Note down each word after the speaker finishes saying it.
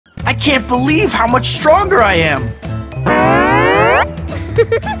can't believe how much stronger I am.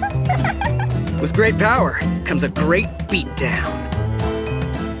 With great power comes a great beatdown.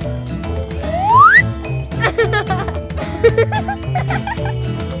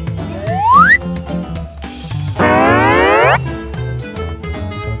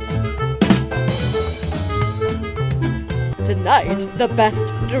 Tonight, the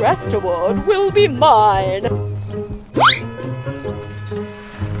Best Dressed Award will be mine.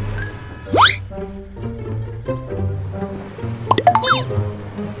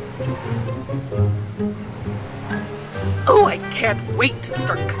 Oh, I can't wait to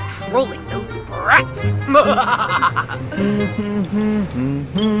start controlling those brats!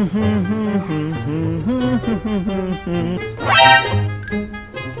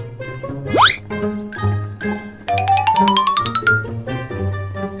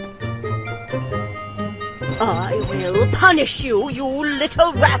 I will punish you, you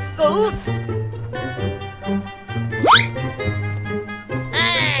little rascals!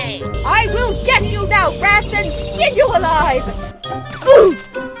 Hey! I will get you now, rats, and skin you alive! Ooh!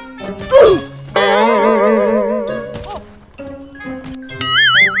 Ooh!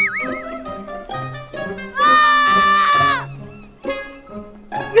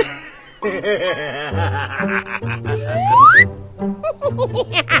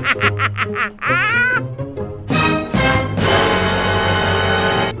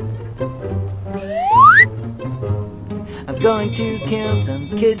 I'm going to kill some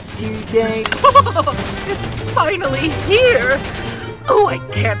kids today. It's finally here! Oh, I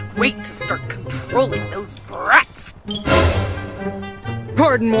can't wait to start controlling those brats!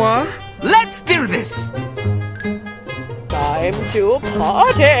 Pardon-moi. Let's do this! Time to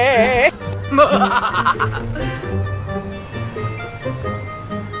party!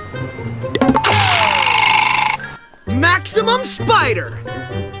 Maximum Spider!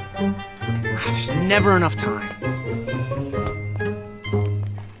 There's never enough time.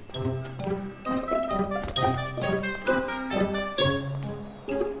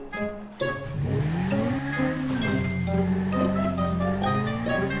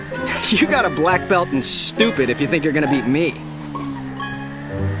 You got a black belt and stupid if you think you're gonna beat me.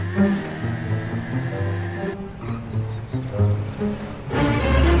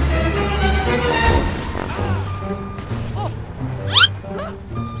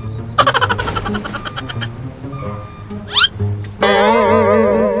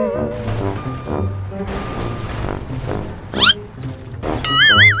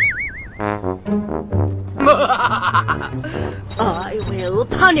 I will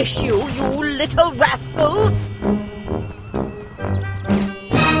punish you, you little rascals!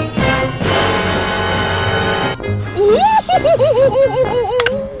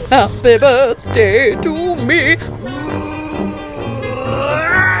 Happy birthday to me!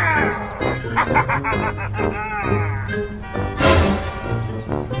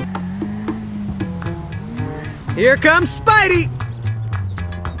 Here comes Spidey!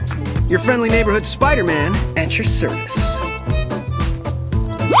 Your friendly neighborhood Spider-Man at your service.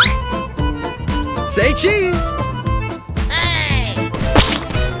 Say cheese! Hey!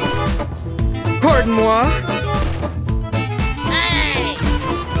 Pardon-moi. Hey!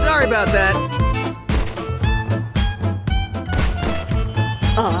 Sorry about that.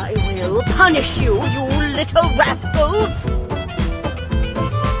 I will punish you, you little rascals!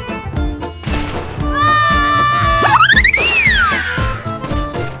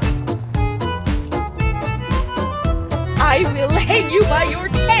 I will hang you by your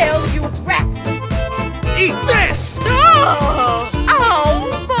tail, you rat! Eat this! Oh!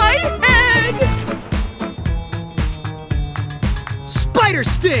 Ow! My head! Spider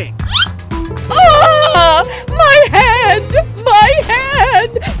sting! Ah! My head! My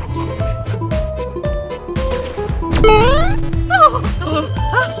head!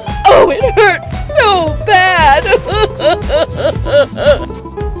 Oh, it hurts so bad!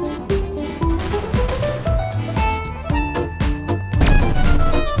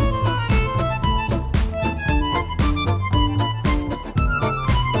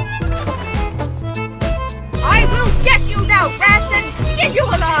 I will get you now, rats, and skin you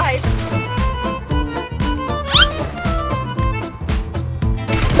alive!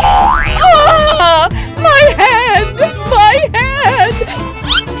 Ah! My head! My head!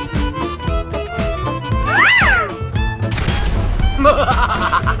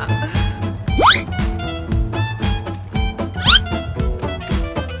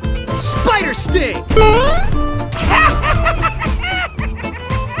 Spider sting!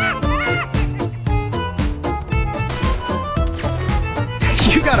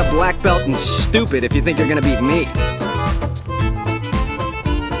 You got a black belt and stupid if you think you're gonna beat me.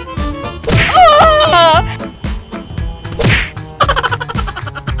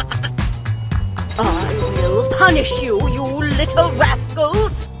 little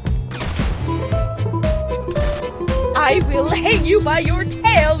rascals! I will hang you by your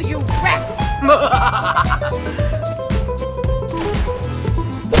tail, you rat!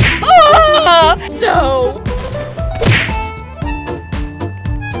 Ah! No!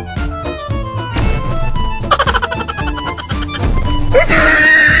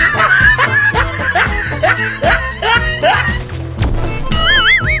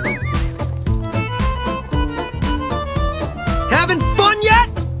 Having fun yet?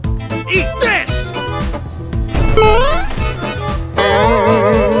 Eat this!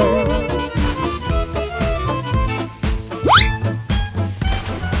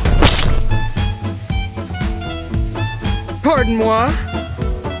 Pardon-moi.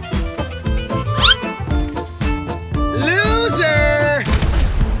 Loser!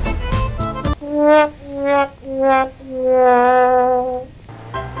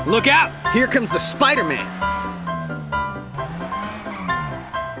 Look out! Here comes the Spider-Man.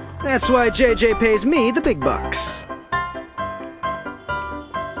 That's why JJ pays me the big bucks.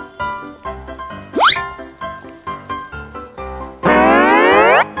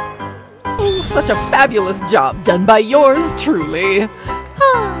 Oh, such a fabulous job done by yours truly.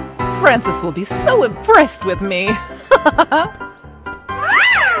 Ah, Francis will be so impressed with me. Ah!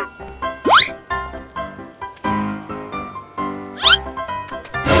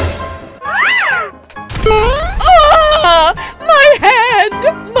 My head!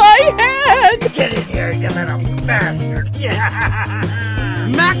 My head! Get in here, you little bastard!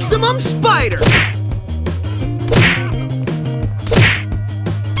 Maximum Spider!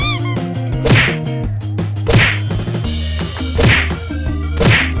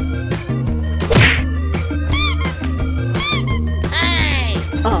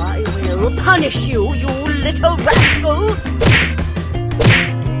 I will punish you, you little rascals!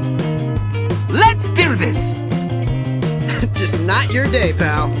 Let's do this! Just not your day,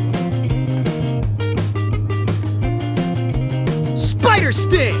 pal. Spider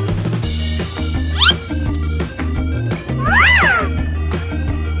Sting!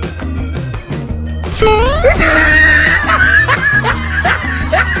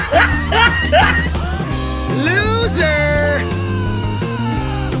 Loser!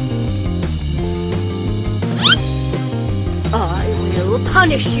 I will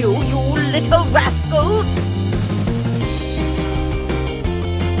punish you, you little rascals!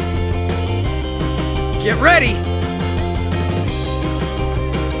 Get ready!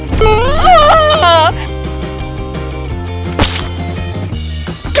 Ah!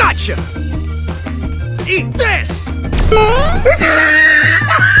 Gotcha! Eat this!